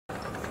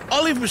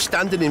Olive was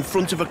standing in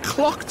front of a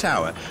clock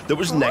tower that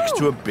was next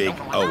to a big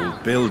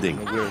old building.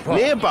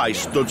 Nearby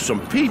stood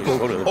some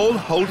people, all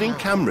holding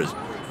cameras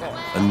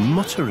and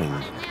muttering.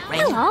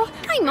 Hello,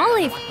 I'm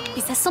Olive.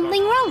 Is there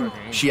something wrong?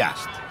 She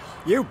asked.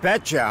 You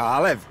betcha,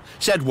 Olive,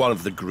 said one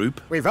of the group.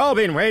 We've all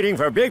been waiting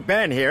for Big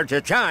Ben here to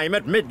chime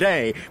at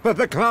midday, but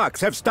the clocks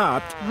have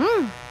stopped.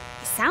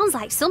 Sounds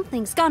like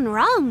something's gone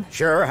wrong.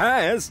 Sure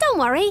has. Don't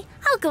worry,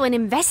 I'll go and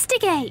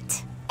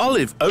investigate.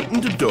 Olive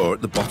opened a door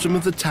at the bottom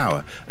of the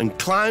tower and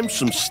climbed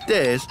some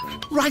stairs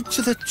right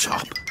to the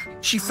top.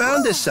 She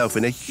found herself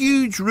in a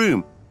huge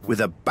room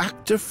with a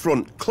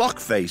back-to-front clock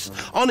face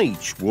on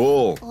each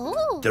wall.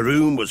 The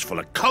room was full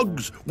of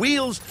cogs,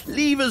 wheels,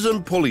 levers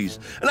and pulleys,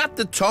 and at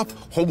the top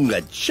hung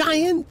a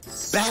giant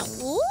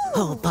bell.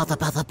 Oh,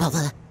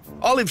 bother.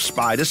 Olive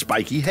spied a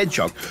spiky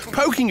hedgehog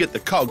poking at the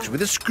cogs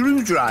with a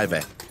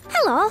screwdriver.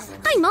 Hello,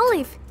 I'm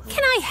Olive.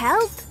 Can I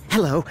help?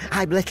 Hello,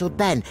 I'm Little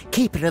Ben,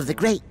 keeper of the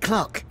great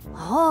clock.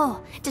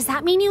 Oh, does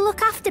that mean you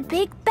look after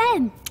Big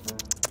Ben?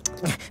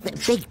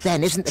 Big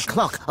Ben isn't the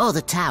clock or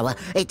the tower.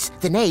 It's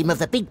the name of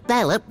the big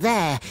bell up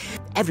there.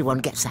 Everyone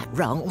gets that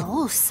wrong.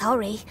 Oh,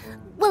 sorry.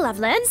 Well, I've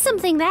learned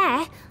something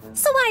there.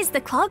 So why's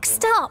the clock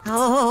stopped?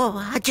 Oh,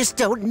 I just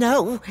don't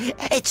know.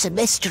 It's a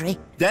mystery.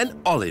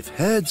 Then Olive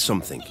heard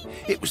something.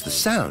 It was the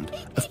sound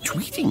of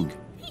tweeting.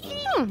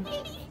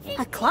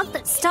 A clock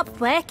that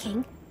stopped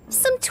working.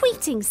 Some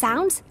tweeting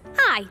sounds.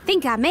 I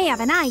think I may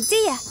have an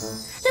idea.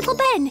 Little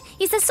Ben,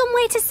 is there some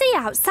way to see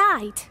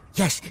outside?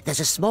 Yes, there's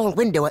a small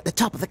window at the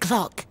top of the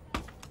clock.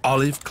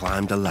 Olive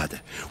climbed a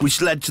ladder,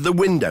 which led to the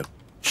window.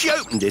 She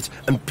opened it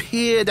and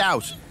peered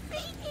out.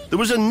 There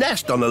was a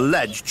nest on a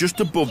ledge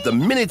just above the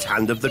minute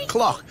hand of the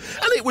clock,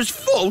 and it was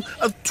full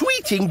of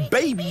tweeting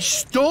baby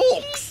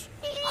storks.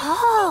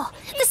 Oh,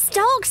 the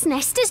stork's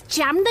nest has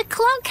jammed the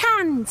clock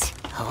hand.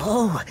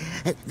 Oh,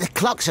 the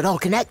clocks are all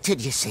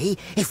connected, you see.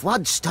 If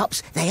one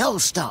stops, they all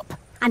stop.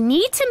 I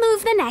need to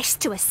move the nest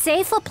to a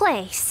safer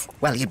place.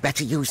 Well, you'd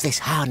better use this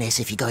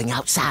harness if you're going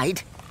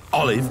outside.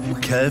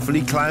 Olive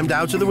carefully climbed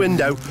out of the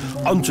window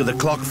onto the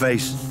clock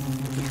face.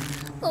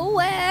 Oh,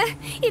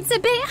 it's a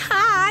bit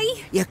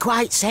high. You're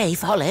quite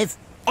safe, Olive.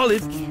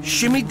 Olive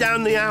shimmied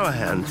down the hour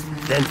hand,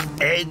 then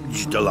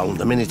edged along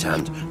the minute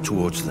hand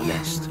towards the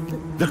nest.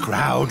 The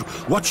crowd,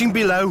 watching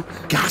below,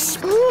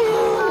 gasped.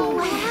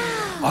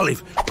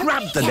 Olive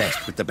grabbed the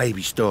nest with the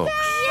baby storks.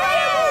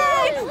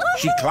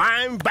 She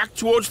climbed back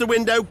towards the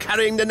window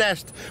carrying the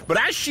nest, but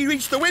as she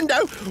reached the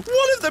window,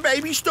 one of the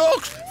baby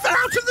storks fell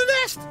out of the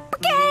nest.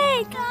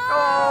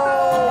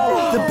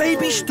 The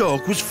baby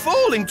stork was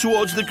falling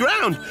towards the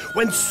ground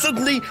when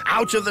suddenly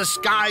out of the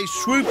sky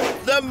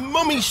swooped the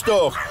mummy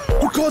stork,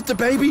 who caught the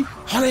baby.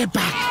 Hurry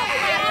back.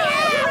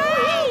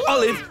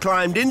 Olive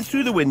climbed in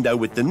through the window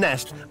with the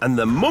nest, and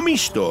the mummy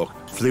stork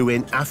flew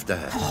in after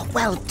her. Oh,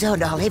 well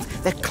done, Olive.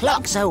 The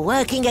clocks are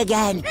working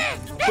again.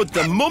 But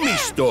the mummy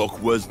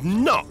stork was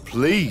not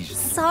pleased.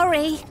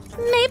 Sorry.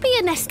 Maybe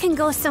a nest can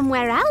go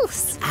somewhere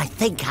else. I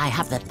think I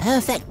have the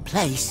perfect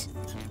place.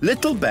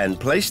 Little Ben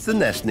placed the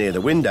nest near the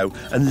window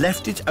and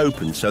left it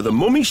open so the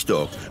mummy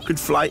stork could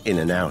fly in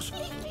and out.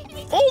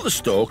 All the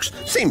storks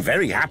seemed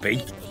very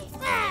happy.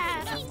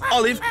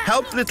 Olive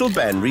helped Little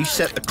Ben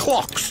reset the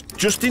clocks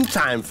just in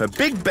time for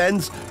Big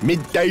Ben's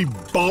midday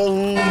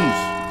bongs.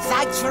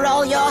 Thanks for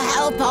all your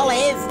help,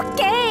 Olive.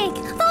 Gig,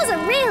 those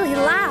are really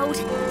loud.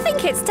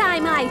 Think it's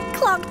time I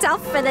clocked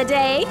off for the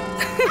day.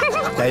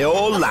 They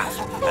all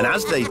laughed, and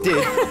as they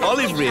did,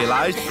 Olive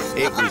realised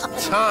it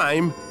was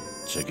time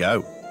to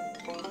go.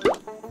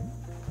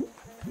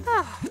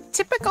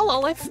 Typical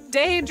Olive,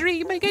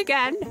 daydreaming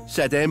again,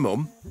 said her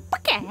mum.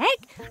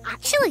 Gig,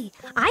 actually,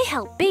 I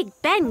helped Big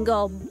Ben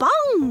go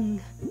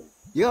bong.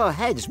 Your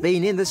head's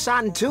been in the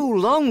sand too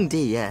long,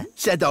 dear,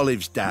 said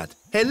Olive's dad.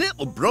 Her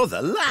little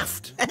brother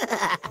laughed.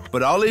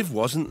 But Olive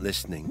wasn't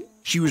listening.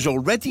 She was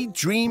already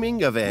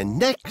dreaming of her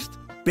next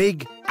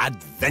big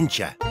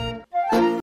adventure.